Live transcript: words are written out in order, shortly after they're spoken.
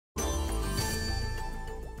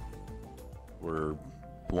We're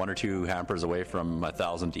one or two hampers away from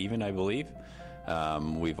 1,000 even, I believe.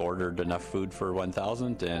 We've ordered enough food for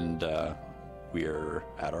 1,000, and we're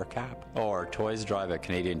at our cap. Oh, our toys drive at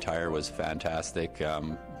Canadian Tire was fantastic.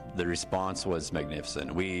 The response was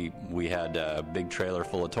magnificent. We had a big trailer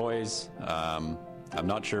full of toys. I'm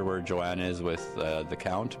not sure where Joanne is with the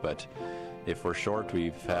count, but if we're short,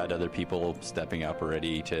 we've had other people stepping up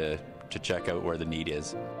already to check out where the need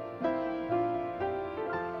is.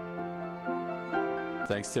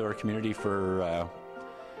 Thanks to our community for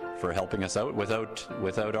helping us out.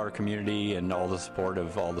 Without our community and all the support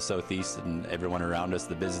of all the Southeast and everyone around us,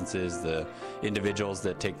 the businesses, the individuals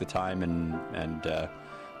that take the time and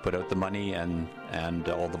put out the money, and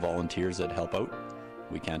all the volunteers that help out,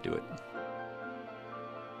 we can't do it.